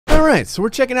Alright, so we're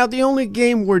checking out the only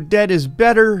game where dead is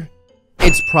better.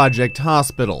 It's Project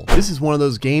Hospital. This is one of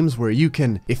those games where you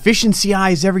can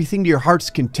efficiency-ize everything to your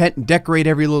heart's content and decorate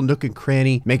every little nook and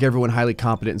cranny, make everyone highly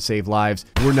competent and save lives.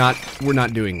 We're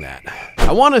not doing that.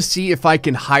 I want to see if I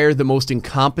can hire the most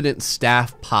incompetent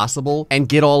staff possible and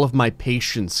get all of my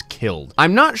patients killed.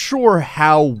 I'm not sure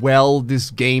how well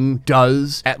this game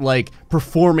does at like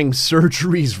performing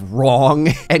surgeries wrong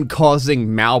and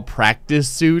causing malpractice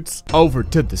suits. Over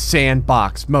to the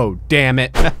sandbox mode, damn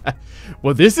it.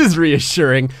 Well, this is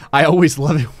reassuring. I always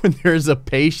love it when there's a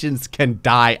patients can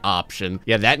die option.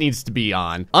 Yeah, that needs to be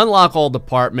on. Unlock all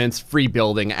departments, free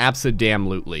building,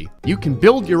 abso-damn-lutely. You can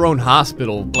build your own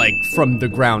hospital, like, from the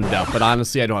ground up, but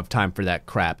honestly, I don't have time for that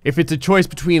crap. If it's a choice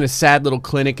between a sad little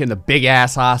clinic and a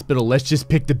big-ass hospital, let's just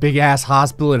pick the big-ass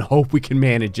hospital and hope we can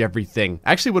manage everything.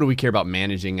 Actually, what do we care about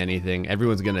managing anything?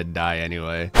 Everyone's gonna die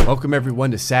anyway. Welcome,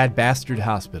 everyone, to Sad Bastard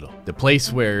Hospital, the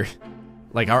place where...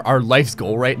 like, our life's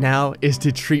goal right now is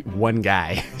to treat one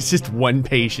guy. It's just one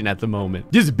patient at the moment.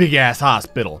 This is a big-ass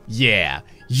hospital. Yeah,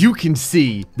 you can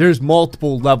see there's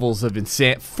multiple levels of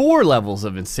 4 levels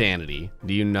of insanity.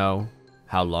 Do you know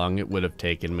how long it would have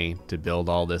taken me to build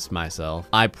all this myself?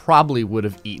 I probably would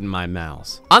have eaten my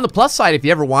mouse. On the plus side, if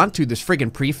you ever want to, there's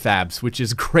friggin' prefabs, which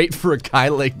is great for a guy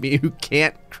like me who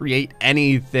can't create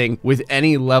anything with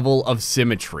any level of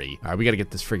symmetry. All right, we gotta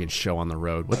get this friggin' show on the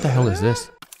road. What the hell is this?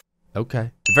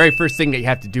 Okay. The very first thing that you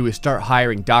have to do is start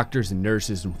hiring doctors and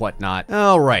nurses and whatnot.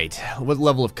 All right. What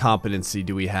level of competency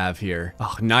do we have here?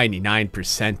 Oh,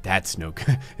 99%. That's no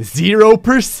good.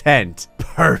 0%.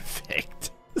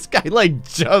 Perfect. This guy, like,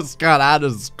 just got out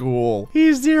of school.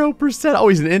 He's 0%. Oh,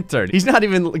 he's an intern. He's not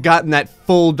even gotten that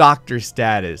full doctor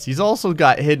status. He's also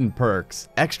got hidden perks.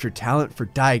 Extra talent for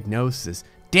diagnosis.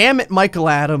 Damn it, Michael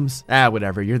Adams. Ah,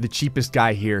 whatever. You're the cheapest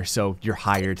guy here, so you're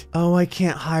hired. Oh, I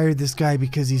can't hire this guy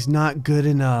because he's not good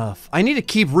enough. I need to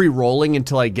keep re-rolling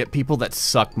until I get people that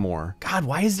suck more. God,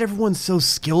 why is everyone so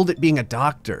skilled at being a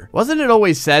doctor? Wasn't it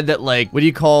always said that, like, what do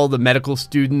you call the medical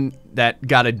student that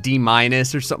got a D-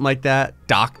 or something like that?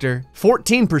 Doctor.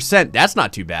 14%. That's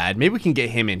not too bad. Maybe we can get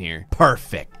him in here.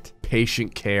 Perfect.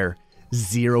 Patient care.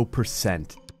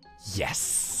 0%.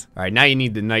 Yes. All right, now you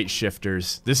need the night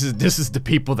shifters. This is the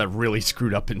people that really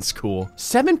screwed up in school.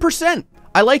 7%.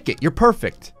 I like it. You're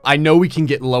perfect. I know we can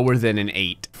get lower than an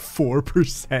 8.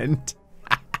 4%.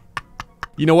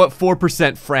 You know what?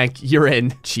 4%, Frank. You're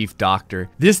in. Chief doctor.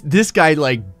 This guy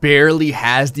like barely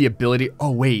has the ability.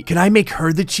 Oh wait, can I make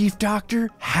her the chief doctor?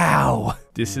 How?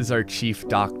 This is our chief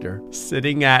doctor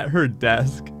sitting at her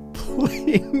desk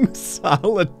playing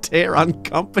solitaire on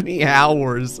company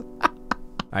hours.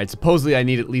 All right, supposedly I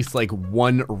need at least like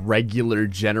one regular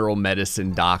general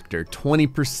medicine doctor.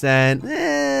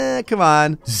 20%, come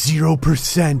on.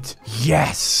 0%,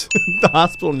 yes. The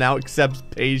hospital now accepts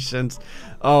patients.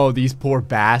 Oh, these poor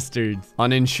bastards.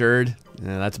 Uninsured.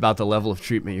 Yeah, that's about the level of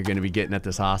treatment you're gonna be getting at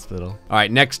this hospital. All right,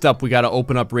 next up, we gotta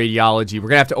open up radiology. We're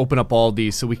gonna have to open up all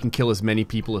these so we can kill as many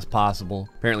people as possible.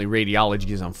 Apparently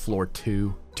radiology is on floor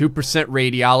 2. 2%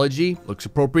 radiology, looks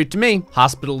appropriate to me.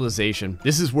 Hospitalization.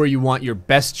 This is where you want your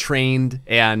best trained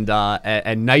and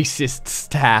nicest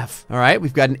staff. All right,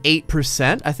 we've got an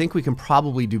 8%. I think we can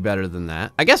probably do better than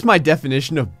that. I guess my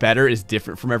definition of better is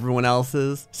different from everyone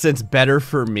else's, since better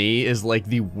for me is like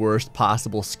the worst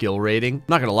possible skill rating. I'm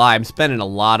not gonna lie, I'm spending a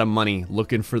lot of money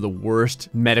looking for the worst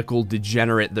medical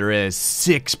degenerate there is.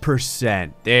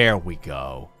 6%. There we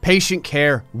go. Patient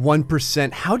care,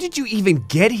 1%. How did you even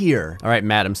get here? All right,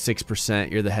 madam,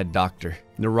 6%. You're the head doctor.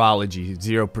 Neurology,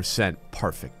 0%.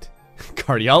 Perfect.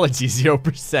 Cardiology,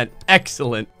 0%.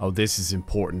 Excellent. Oh, this is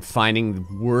important. Finding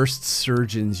the worst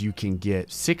surgeons you can get.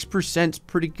 6% is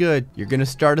pretty good. You're gonna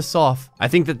start us off. I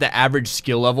think that the average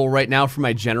skill level right now for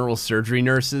my general surgery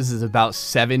nurses is about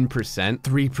 7%.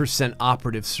 3%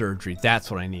 operative surgery.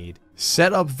 That's what I need.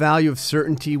 Set up value of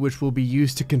certainty, which will be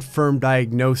used to confirm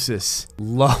diagnosis.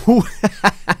 Low.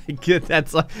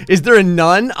 That's. Is there a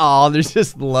none? Oh, there's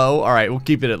just low. All right, we'll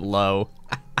keep it at low.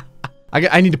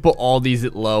 I need to put all these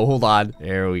at low. Hold on.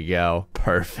 There we go.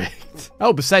 Perfect.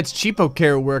 Oh, besides cheapo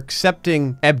care, we're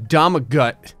accepting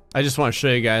abdomigut. I just want to show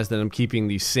you guys that I'm keeping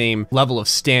the same level of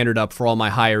standard up for all my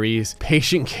hirees.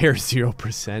 Patient care,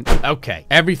 0%. Okay,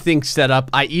 everything's set up.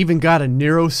 I even got a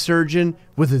neurosurgeon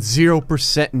with a 0%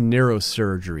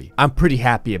 neurosurgery. I'm pretty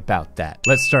happy about that.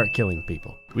 Let's start killing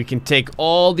people. We can take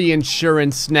all the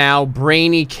insurance now.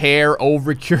 Brainy care,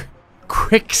 overcure,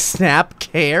 quick snap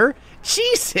care.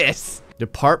 Jesus!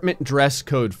 Department dress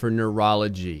code for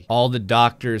neurology. All the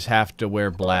doctors have to wear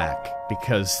black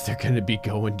because they're gonna be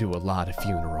going to a lot of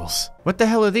funerals. What the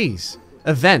hell are these?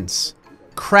 Events,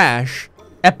 crash,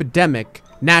 epidemic,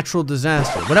 Natural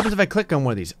disaster. What happens if I click on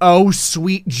one of these? Oh,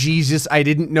 sweet Jesus, I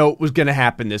didn't know it was gonna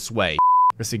happen this way.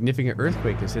 A significant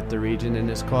earthquake has hit the region and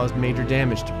has caused major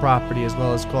damage to property as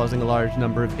well as causing a large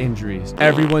number of injuries.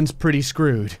 Everyone's pretty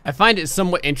screwed. I find it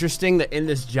somewhat interesting that in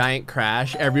this giant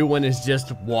crash, everyone is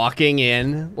just walking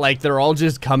in, like they're all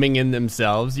just coming in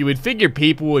themselves. You would figure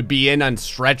people would be in on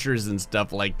stretchers and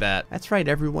stuff like that. That's right,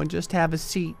 everyone, just have a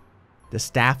seat. The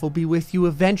staff will be with you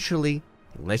eventually,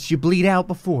 unless you bleed out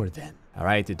before then. All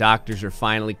right, the doctors are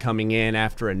finally coming in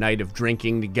after a night of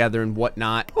drinking together and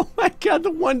whatnot. Oh my God,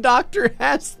 the one doctor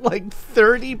has like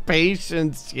 30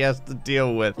 patients she has to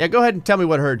deal with. Yeah, go ahead and tell me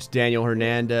what hurts, Daniel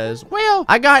Hernandez. Well,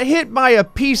 I got hit by a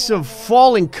piece of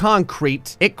falling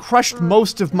concrete. It crushed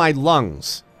most of my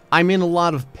lungs. I'm in a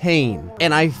lot of pain,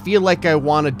 and I feel like I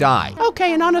want to die.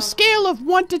 Okay, and on a scale of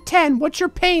 1 to 10, what's your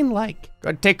pain like? Go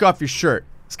ahead, take off your shirt.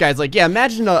 This guy's like, yeah,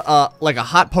 imagine like a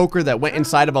hot poker that went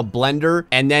inside of a blender,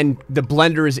 and then the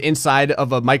blender is inside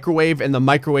of a microwave, and the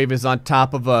microwave is on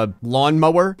top of a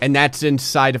lawnmower, and that's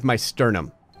inside of my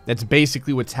sternum. That's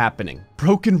basically what's happening.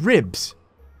 Broken ribs.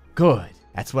 Good.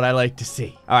 That's what I like to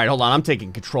see. All right, hold on. I'm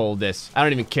taking control of this. I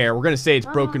don't even care. We're going to say it's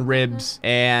broken ribs,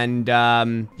 and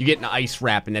you get an ice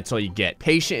wrap, and that's all you get.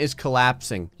 Patient is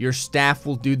collapsing. Your staff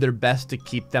will do their best to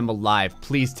keep them alive.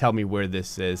 Please tell me where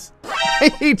this is.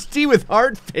 HD with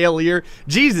heart failure.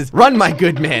 Jesus, run, my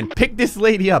good man. Pick this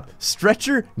lady up.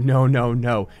 Stretcher? No, no,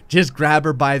 no. Just grab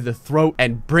her by the throat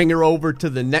and bring her over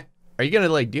to the neck. Are you gonna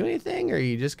like do anything, or are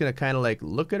you just gonna kind of like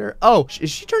look at her? Oh,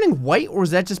 is she turning white, or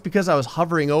is that just because I was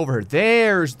hovering over her?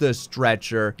 There's the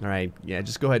stretcher. All right, yeah,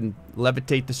 just go ahead and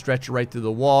levitate the stretcher right through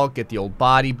the wall. Get the old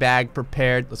body bag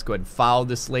prepared. Let's go ahead and follow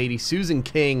this lady. Susan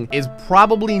King is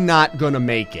probably not gonna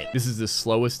make it. This is the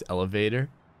slowest elevator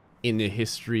in the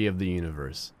history of the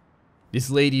universe. This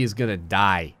lady is gonna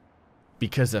die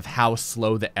because of how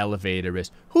slow the elevator is.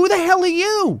 Who the hell are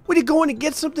you? What, are you going to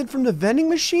get something from the vending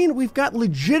machine? We've got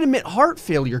legitimate heart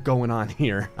failure going on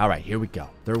here. All right, here we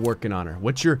go. They're working on her.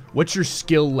 What's your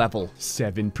skill level?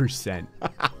 7%.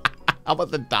 How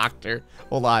about the doctor?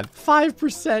 Hold on.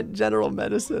 5% general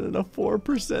medicine and a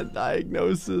 4%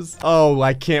 diagnosis. Oh,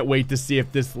 I can't wait to see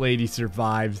if this lady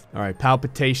survives. All right,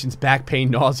 palpitations, back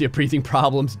pain, nausea, breathing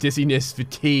problems, dizziness,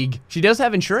 fatigue. She does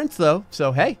have insurance though,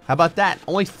 so hey, how about that?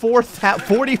 Only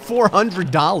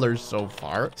 $4,400 so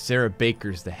far. Sarah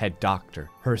Baker's the head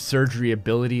doctor. Her surgery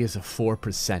ability is a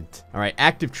 4%. All right,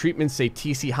 active treatments say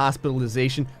TC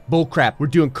hospitalization. Bullcrap, we're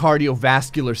doing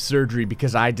cardiovascular surgery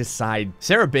because I decide.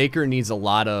 Sarah Baker needs a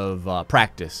lot of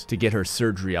practice to get her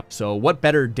surgery up. So what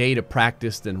better day to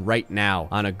practice than right now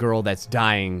on a girl that's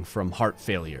dying from heart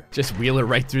failure? Just wheel her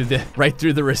right through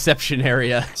the reception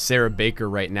area. Sarah Baker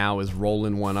right now is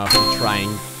rolling one up and trying.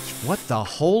 What the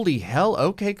holy hell?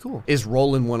 Okay, cool. Is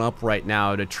rolling one up right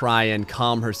now to try and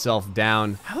calm herself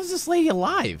down. How is this lady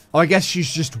alive? Oh, I guess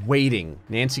she's just waiting.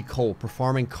 Nancy Cole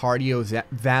performing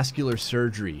cardiovascular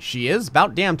surgery. She is,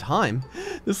 about damn time.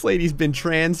 This lady's been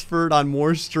transferred on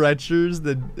more stretchers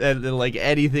than like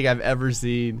anything I've ever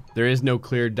seen. There is no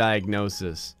clear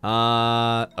diagnosis.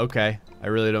 Okay. I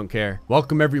really don't care.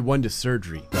 Welcome everyone to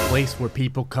surgery, the place where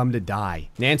people come to die.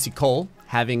 Nancy Cole,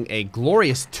 having a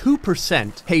glorious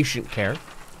 2% patient care,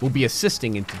 will be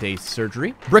assisting in today's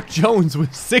surgery. Brick Jones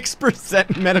with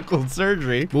 6% medical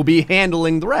surgery will be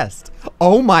handling the rest.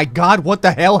 Oh my God, what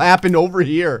the hell happened over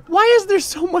here? Why is there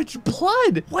so much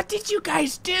blood? What did you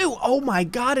guys do? Oh my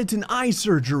God, it's an eye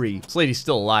surgery. This lady's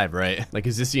still alive, right? Like,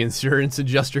 is this the insurance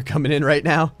adjuster coming in right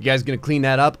now? You guys gonna clean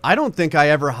that up? I don't think I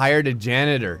ever hired a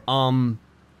janitor.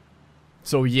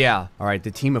 So yeah, all right,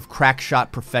 the team of crack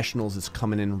shot professionals is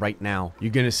coming in right now. You're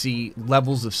gonna see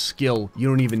levels of skill you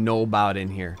don't even know about in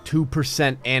here.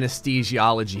 2%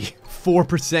 anesthesiology,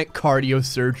 4%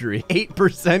 cardiosurgery,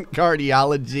 8%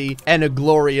 cardiology, and a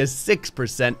glorious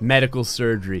 6% medical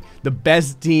surgery. The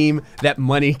best team that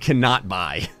money cannot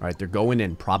buy. All right, they're going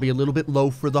in, probably a little bit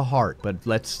low for the heart, but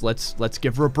let's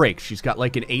give her a break. She's got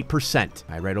like an 8%.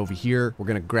 All right, right over here, we're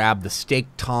gonna grab the steak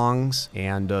tongs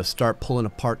and start pulling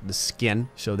apart the skin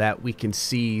so that we can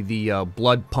see the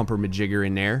blood pumper majigger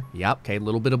in there. Yep, okay, a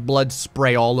little bit of blood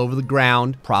spray all over the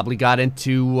ground. Probably got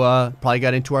into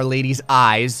our lady's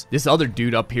eyes. This other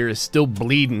dude up here is still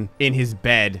bleeding in his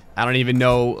bed. I don't even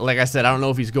know, like I said, I don't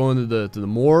know if he's going to the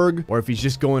morgue or if he's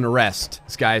just going to rest.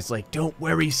 This guy's like, don't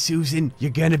worry, Susan,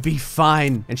 you're gonna be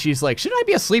fine. And she's like, shouldn't I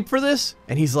be asleep for this?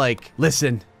 And he's like,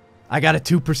 listen, I got a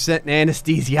 2% in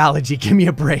anesthesiology. Give me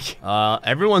a break.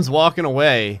 Everyone's walking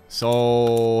away,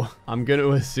 so I'm gonna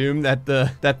assume that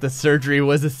the surgery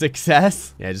was a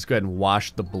success. Yeah, just go ahead and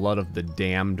wash the blood of the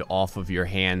damned off of your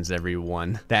hands,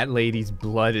 everyone. That lady's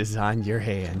blood is on your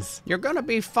hands. You're gonna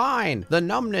be fine. The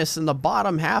numbness in the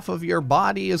bottom half of your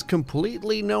body is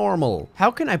completely normal. How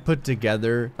can I put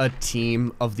together a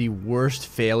team of the worst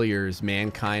failures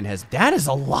mankind has? That is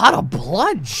a lot of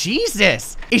blood.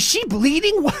 Jesus. Is she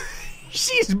bleeding?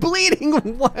 She's bleeding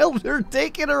while they're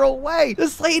taking her away.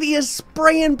 This lady is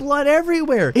spraying blood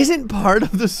everywhere. Isn't part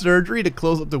of the surgery to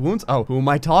close up the wounds? Oh, who am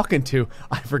I talking to?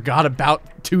 I forgot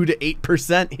about 2 to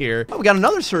 8% here. Oh, we got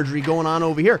another surgery going on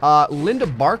over here. Linda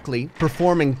Barkley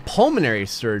performing pulmonary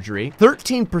surgery,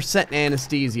 13%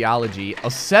 anesthesiology, a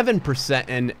 7%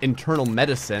 in internal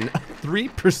medicine,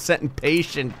 3% in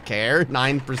patient care,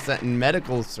 9% in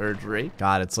medical surgery.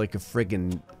 God, it's like a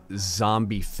friggin'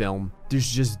 zombie film.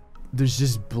 There's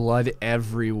just blood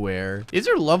everywhere. These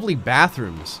are lovely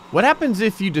bathrooms. What happens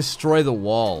if you destroy the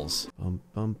walls? Bum,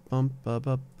 bum, bum, ba,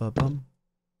 ba, ba, bum.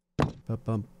 Ba,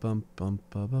 bum, bum, bum,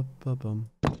 ba, ba, ba, bum.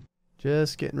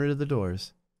 Just getting rid of the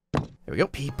doors. There we go.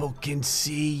 People can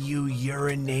see you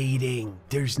urinating.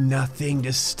 There's nothing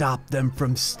to stop them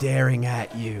from staring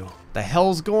at you. The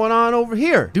hell's going on over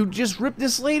here? Dude just ripped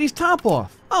this lady's top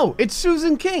off. Oh, it's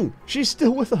Susan King. She's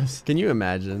still with us. Can you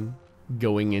imagine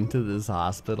going into this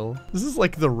hospital? This is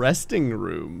like the resting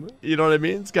room. You know what I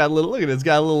mean? It's got a little, look at it. It's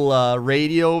got a little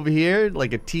radio over here,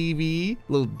 like a TV,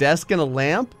 little desk and a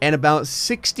lamp, and about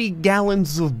 60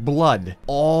 gallons of blood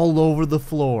all over the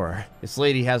floor. This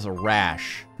lady has a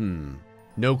rash.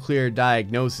 No clear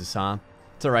diagnosis, huh?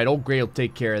 It's all right. Old Gray will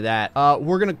take care of that.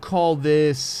 We're gonna call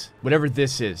this whatever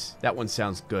this is. That one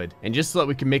sounds good. And just so that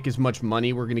we can make as much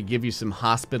money, we're gonna give you some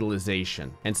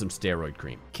hospitalization and some steroid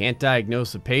cream. Can't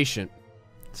diagnose a patient.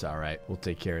 It's all right. We'll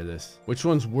take care of this. Which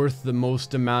one's worth the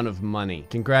most amount of money?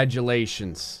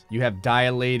 Congratulations. You have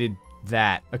dilated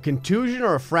that. A contusion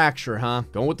or a fracture, huh?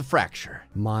 Going with the fracture.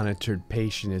 Monitored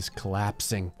patient is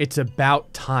collapsing. It's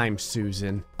about time,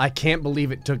 Susan. I can't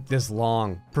believe it took this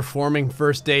long. Performing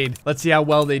first aid. Let's see how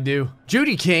well they do.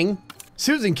 Judy King.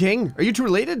 Susan King, are you two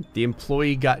related? The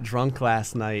employee got drunk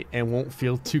last night and won't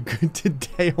feel too good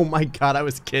today. Oh my God, I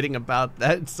was kidding about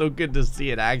that. It's so good to see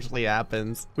it actually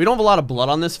happens. We don't have a lot of blood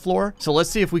on this floor, so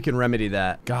let's see if we can remedy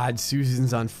that. God,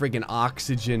 Susan's on friggin'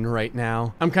 oxygen right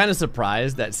now. I'm kind of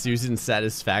surprised that Susan's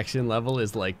satisfaction level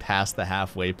is like past the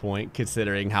halfway point,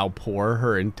 considering how poor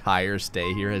her entire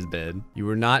stay here has been. You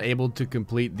were not able to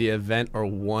complete the event, or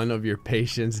one of your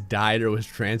patients died or was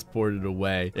transported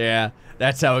away. Yeah,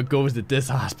 that's how it goes at this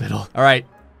hospital. All right,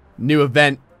 new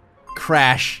event.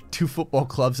 Crash. 2 football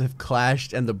clubs have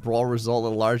clashed and the brawl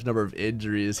resulted in a large number of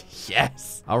injuries.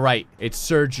 Yes. All right, it's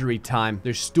surgery time.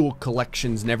 There's stool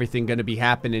collections and everything gonna be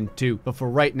happening too. But for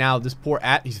right now, this poor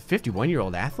he's a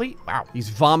 51-year-old athlete? Wow. He's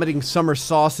vomiting summer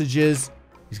sausages.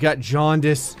 He's got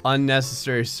jaundice.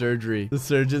 Unnecessary surgery. The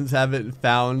surgeons haven't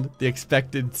found the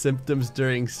expected symptoms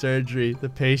during surgery. The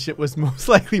patient was most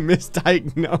likely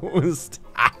misdiagnosed.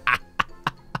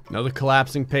 Another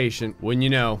collapsing patient. Wouldn't you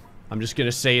know? I'm just gonna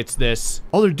say it's this.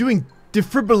 Oh, they're doing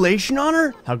defibrillation on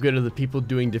her? How good are the people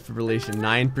doing defibrillation?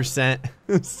 9%,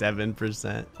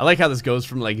 7%. I like how this goes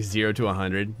from like 0 to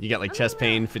 100. You got like chest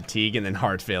pain, fatigue, and then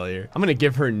heart failure. I'm gonna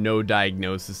give her no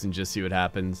diagnosis and just see what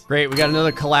happens. Great, we got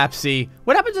another collapsee.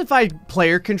 What happens if I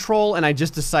player control and I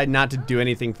just decide not to do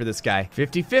anything for this guy?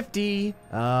 50-50.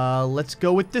 Let's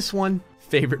go with this one.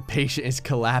 Favorite patient is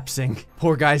collapsing.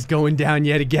 Poor guy's going down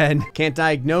yet again. Can't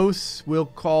diagnose. We'll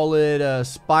call it a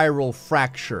spiral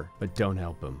fracture, but don't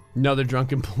help him. Another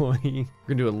drunk employee.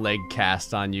 We're gonna do a leg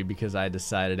cast on you because I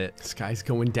decided it. This guy's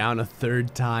going down a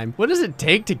 3rd time. What does it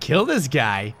take to kill this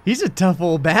guy? He's a tough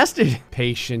old bastard.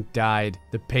 Patient died.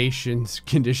 The patient's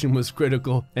condition was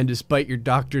critical, and despite your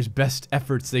doctor's best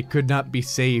efforts, they could not be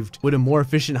saved. Would a more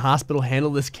efficient hospital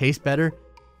handle this case better?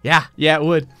 Yeah, it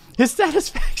would. His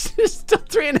satisfaction is still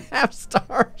 3.5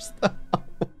 stars, though.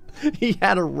 He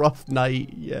had a rough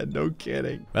night. Yeah, no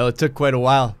kidding. Well, it took quite a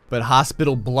while, but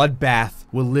Hospital Bloodbath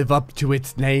will live up to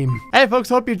its name. Hey, folks,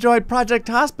 hope you enjoyed Project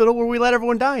Hospital, where we let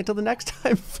everyone die. Until the next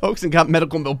time, folks, and got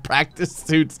medical malpractice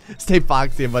suits. Stay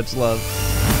foxy and much love.